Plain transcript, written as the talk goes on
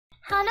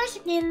How does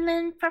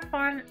Yinlin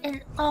perform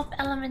in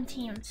off-element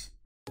teams?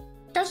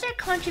 Does her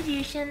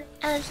contribution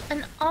as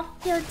an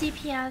off-field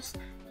DPS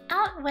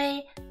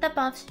outweigh the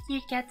buffs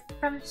you get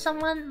from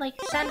someone like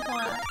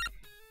Sanhua?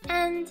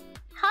 And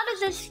how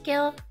does this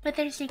scale with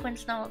her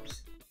sequence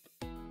nodes?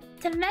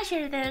 To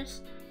measure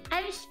this,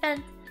 I've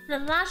spent the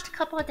last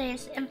couple of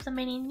days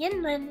implementing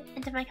Yinlin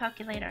into my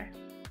calculator.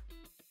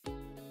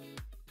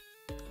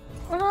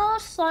 We'll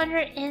slaughter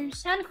in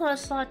Sanhua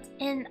slot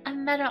in a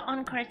meta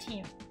Encore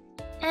team,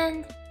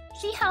 and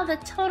see how the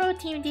total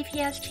team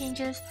DPS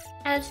changes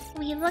as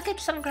we look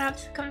at some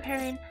graphs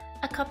comparing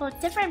a couple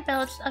different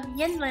builds of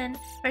Yinlin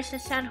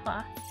versus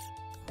Sanhua.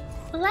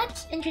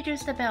 Let's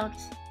introduce the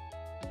builds.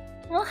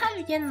 We'll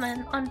have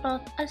Yinlin on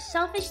both a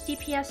selfish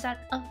DPS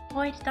set of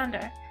Void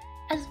Thunder,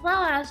 as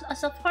well as a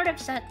supportive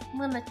set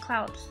Moonlit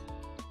Clouds.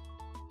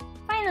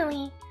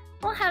 Finally,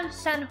 we'll have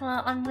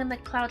Sanhua on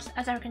Moonlit Clouds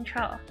as our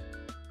control.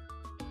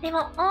 They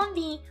will all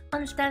be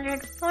on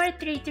standard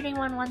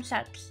 4-3-3-1-1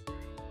 sets,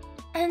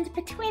 and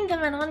between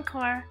them and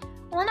Encore,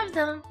 one of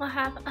them will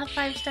have a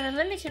 5-star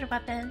limited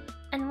weapon,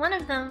 and one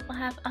of them will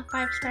have a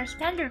 5-star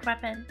standard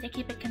weapon to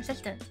keep it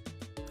consistent.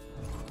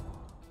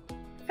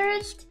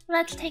 First,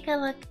 let's take a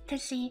look to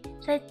see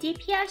the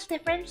DPS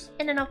difference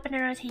in an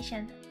opener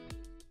rotation.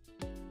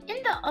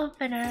 In the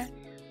opener,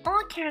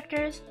 all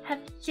characters have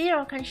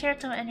 0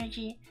 concerto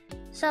energy,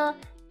 so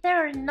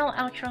there are no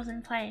outros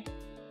in play.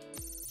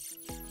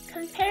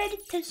 Compared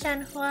to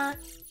Sanhua,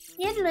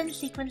 Yinlin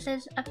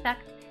sequences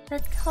affect the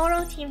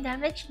total team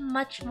damage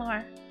much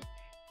more,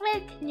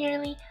 with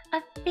nearly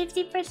a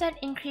 50%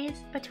 increase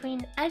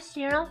between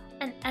S0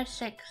 and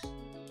S6.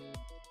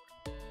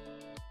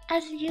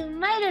 As you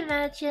might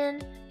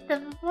imagine,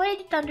 the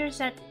Void Thunder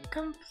set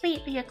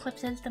completely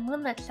eclipses the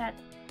Moonlit set,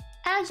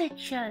 as it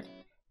should,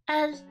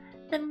 as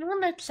the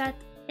Moonlit set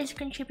is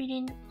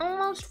contributing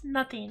almost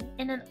nothing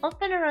in an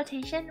opener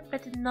rotation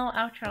with no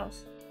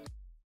outros.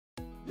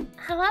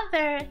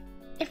 However,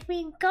 if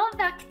we go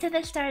back to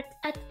the start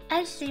at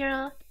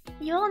S0,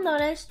 you'll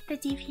notice the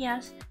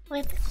DPS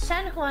with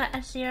Sanhua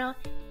S0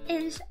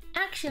 is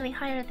actually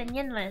higher than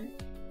Yinlin,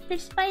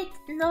 despite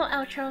no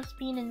outros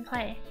being in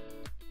play.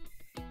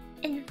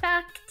 In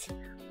fact,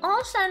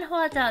 all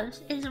Sanhua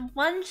does is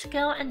one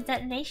skill and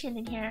detonation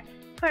in here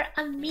for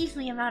a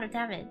measly amount of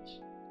damage.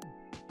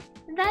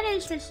 That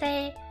is to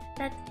say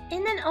that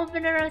in an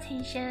opener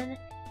rotation,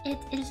 it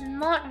is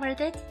not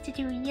worth it to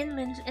do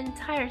Yinlin's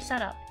entire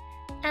setup,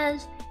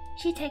 as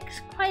she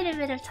takes quite a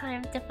bit of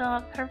time to fill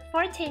up her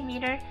forte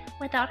meter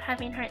without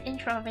having her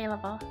intro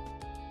available.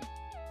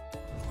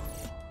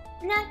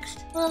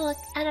 Next, we'll look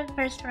at a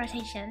burst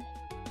rotation.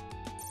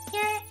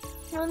 Here,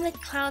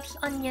 Moonlit Clouds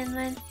on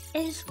Yinlin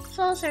is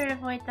closer to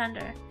Void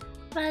Thunder,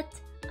 but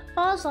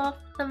falls off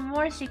the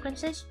more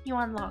sequences you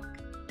unlock.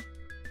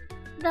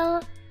 Though,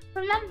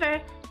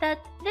 remember that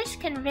this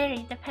can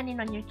vary depending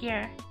on your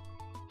gear.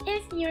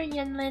 If your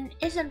Yinlin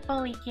isn't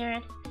fully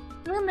geared,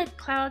 Moonlit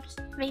Clouds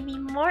may be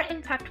more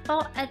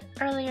impactful at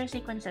earlier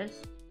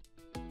sequences.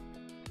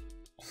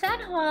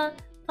 Sanhua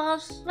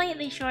falls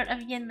slightly short of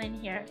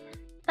Yinlin here,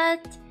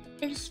 but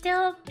is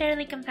still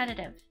fairly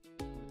competitive.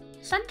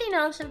 Something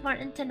else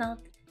important to note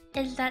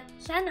is that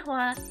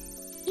Sanhua,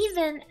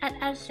 even at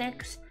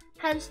S6,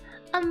 has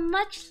a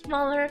much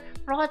smaller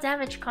raw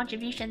damage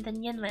contribution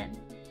than Yinlin,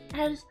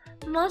 as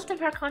most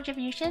of her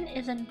contribution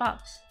is in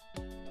buffs.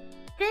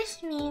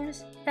 This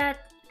means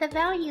that the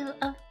value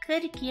of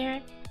good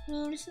gear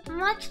means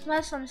much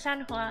less on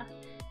Sanhua,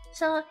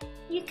 so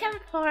you can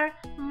pour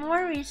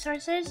more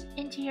resources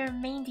into your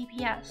main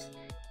DPS,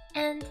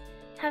 and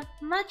have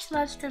much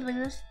less to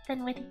lose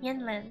than with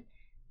Yinlin,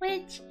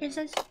 which is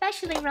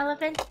especially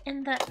relevant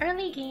in the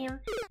early game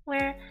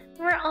where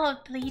we're all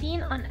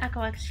bleeding on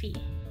Echo XP.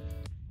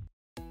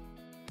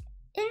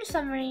 In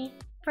summary,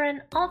 for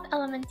an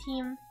off-element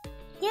team,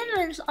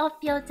 Yinlin's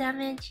off-field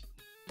damage,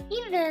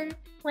 even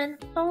when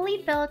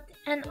fully built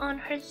and on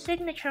her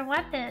signature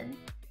weapon,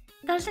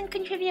 doesn't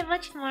contribute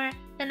much more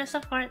than a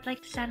support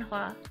like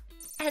Sanhua.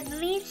 At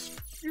least,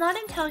 not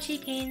until she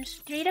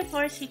gains 3 to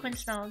 4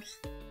 sequence nodes.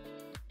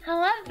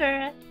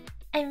 However,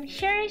 I'm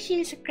sure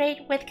she's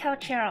great with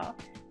Calchero,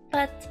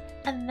 but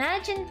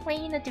imagine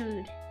playing a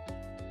dude.